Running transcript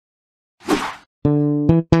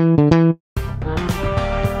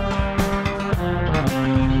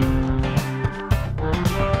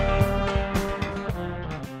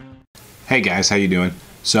Hey guys, how you doing?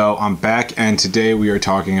 So I'm back, and today we are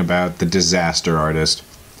talking about The Disaster Artist.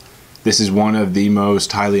 This is one of the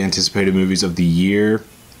most highly anticipated movies of the year.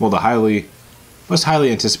 Well, the most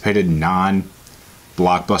highly anticipated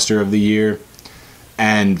non-blockbuster of the year.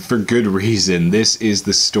 And for good reason. This is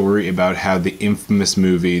the story about how the infamous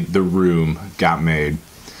movie The Room got made.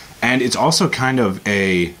 And it's also kind of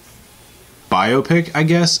a biopic, I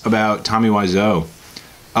guess, about Tommy Wiseau.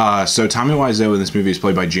 So Tommy Wiseau in this movie is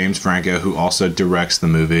played by James Franco, who also directs the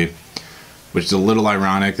movie, which is a little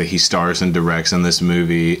ironic that he stars and directs in this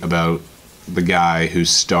movie about the guy who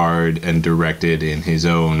starred and directed in his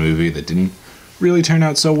own movie that didn't really turn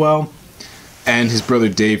out so well. And his brother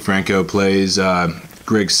Dave Franco plays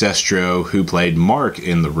Greg Sestero, who played Mark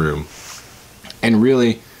in The Room. And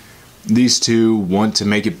really, these two want to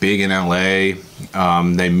make it big in LA.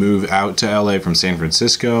 They move out to LA from San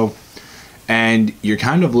Francisco. And you're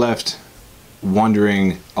kind of left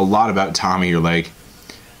wondering a lot about Tommy. You're like,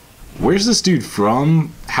 where's this dude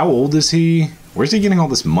from? How old is he? Where's he getting all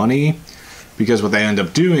this money? Because what they end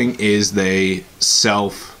up doing is they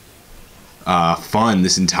self-fund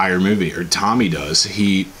this entire movie. Or Tommy does.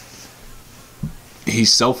 He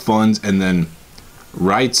self-funds and then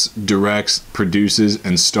writes, directs, produces,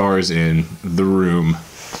 and stars in The Room.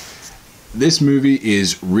 This movie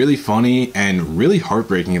is really funny and really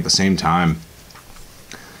heartbreaking at the same time.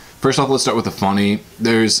 First off, let's start with the funny.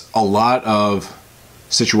 There's a lot of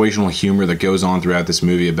situational humor that goes on throughout this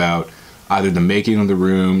movie about either the making of The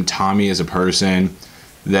Room, Tommy as a person,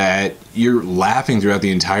 that you're laughing throughout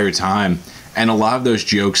the entire time. And a lot of those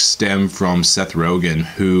jokes stem from Seth Rogen,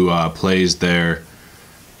 who plays their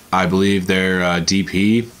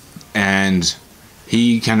DP, and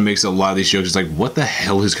he kind of makes a lot of these jokes. It's like, what the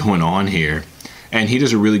hell is going on here? And he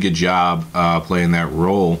does a really good job playing that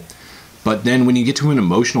role. But then when you get to an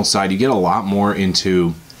emotional side, you get a lot more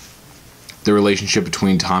into the relationship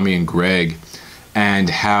between Tommy and Greg and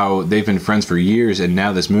how they've been friends for years. And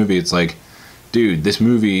now this movie, it's like, dude, this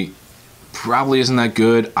movie probably isn't that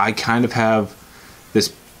good. I kind of have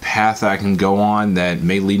this path I can go on that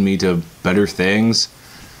may lead me to better things.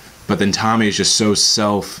 But then Tommy is just so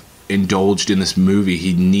self-indulged in this movie,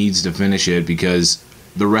 he needs to finish it because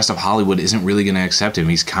the rest of Hollywood isn't really going to accept him.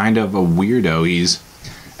 He's kind of a weirdo. He's,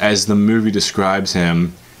 as the movie describes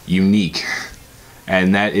him, unique.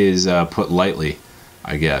 And that is put lightly,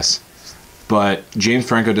 I guess. But James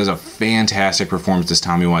Franco does a fantastic performance as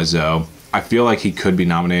Tommy Wiseau. I feel like he could be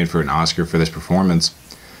nominated for an Oscar for this performance.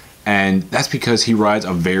 And that's because he rides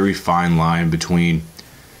a very fine line between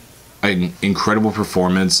an incredible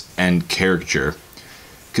performance and caricature.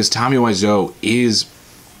 Because Tommy Wiseau is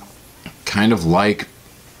kind of like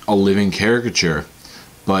a living caricature.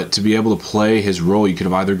 But to be able to play his role, you could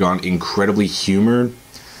have either gone incredibly humored,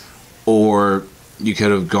 or you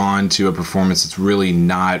could have gone to a performance that's really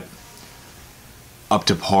not up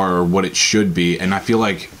to par or what it should be. And I feel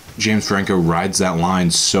like James Franco rides that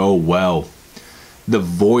line so well. The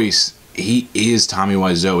voice, he is Tommy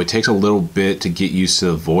Wiseau. It takes a little bit to get used to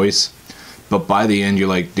the voice, but by the end, you're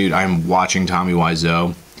like, dude, I'm watching Tommy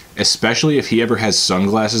Wiseau. Especially if he ever has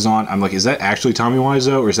sunglasses on. I'm like, is that actually Tommy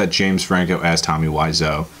Wiseau, or is that James Franco as Tommy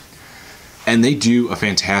Wiseau? And they do a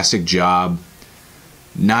fantastic job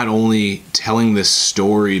not only telling this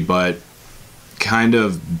story, but kind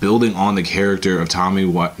of building on the character of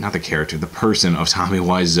the person of Tommy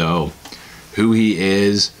Wiseau, who he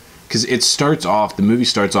is. Because the movie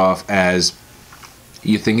starts off as,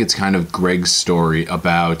 you think it's kind of Greg's story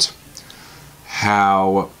about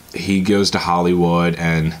how he goes to Hollywood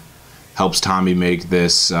and helps Tommy make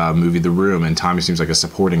this movie The Room, and Tommy seems like a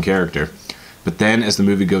supporting character. But then as the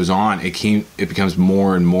movie goes on, it becomes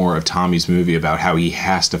more and more of Tommy's movie about how he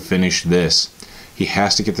has to finish this. He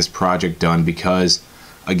has to get this project done because,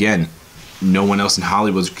 again, no one else in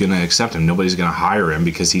Hollywood's going to accept him. Nobody's going to hire him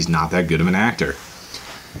because he's not that good of an actor.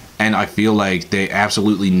 And I feel like they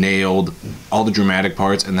absolutely nailed all the dramatic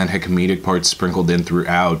parts and then had comedic parts sprinkled in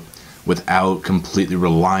throughout without completely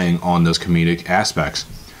relying on those comedic aspects.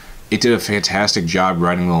 It did a fantastic job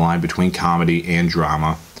writing the line between comedy and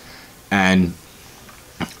drama. And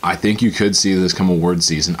I think you could see this come award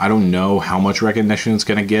season. I don't know how much recognition it's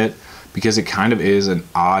going to get because it kind of is an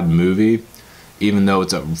odd movie. Even though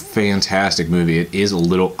it's a fantastic movie, it is a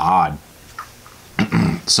little odd.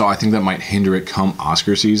 So I think that might hinder it come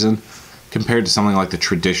Oscar season compared to something like the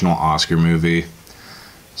traditional Oscar movie.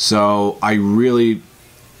 So I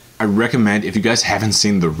recommend, if you guys haven't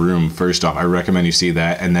seen The Room, first off, I recommend you see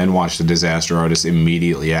that and then watch The Disaster Artist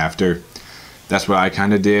immediately after. That's what I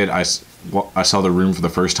kind of did. I saw The Room for the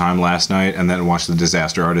first time last night and then watched The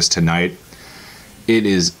Disaster Artist tonight. It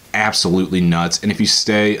is absolutely nuts. And if you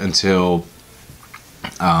stay until,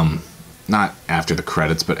 not after the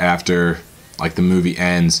credits, but after like the movie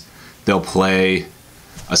ends, they'll play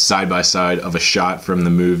a side-by-side of a shot from the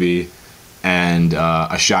movie and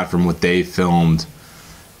a shot from what they filmed,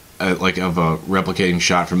 like of a replicating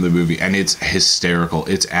shot from the movie, and it's hysterical.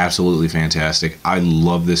 It's absolutely fantastic. I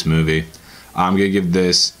love this movie. I'm gonna give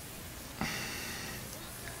this.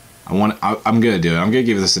 I'm gonna do it. I'm gonna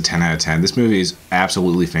give this a 10 out of 10. This movie is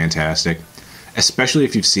absolutely fantastic, especially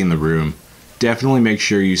if you've seen The Room. Definitely make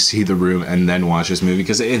sure you see The Room and then watch this movie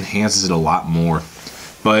because it enhances it a lot more.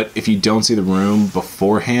 But if you don't see The Room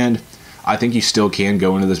beforehand, I think you still can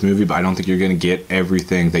go into this movie, but I don't think you're going to get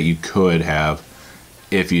everything that you could have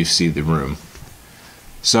if you see The Room.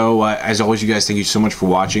 So, as always, you guys, thank you so much for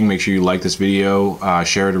watching. Make sure you like this video,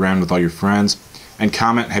 share it around with all your friends, and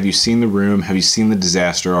comment, have you seen The Room? Have you seen The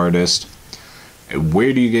Disaster Artist?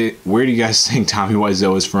 Where do you guys think Tommy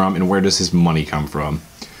Wiseau is from, and where does his money come from?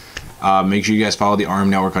 Make sure you guys follow the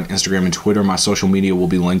RM Network on Instagram and Twitter. My social media will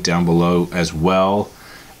be linked down below as well.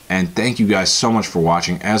 And thank you guys so much for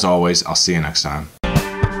watching. As always, I'll see you next time.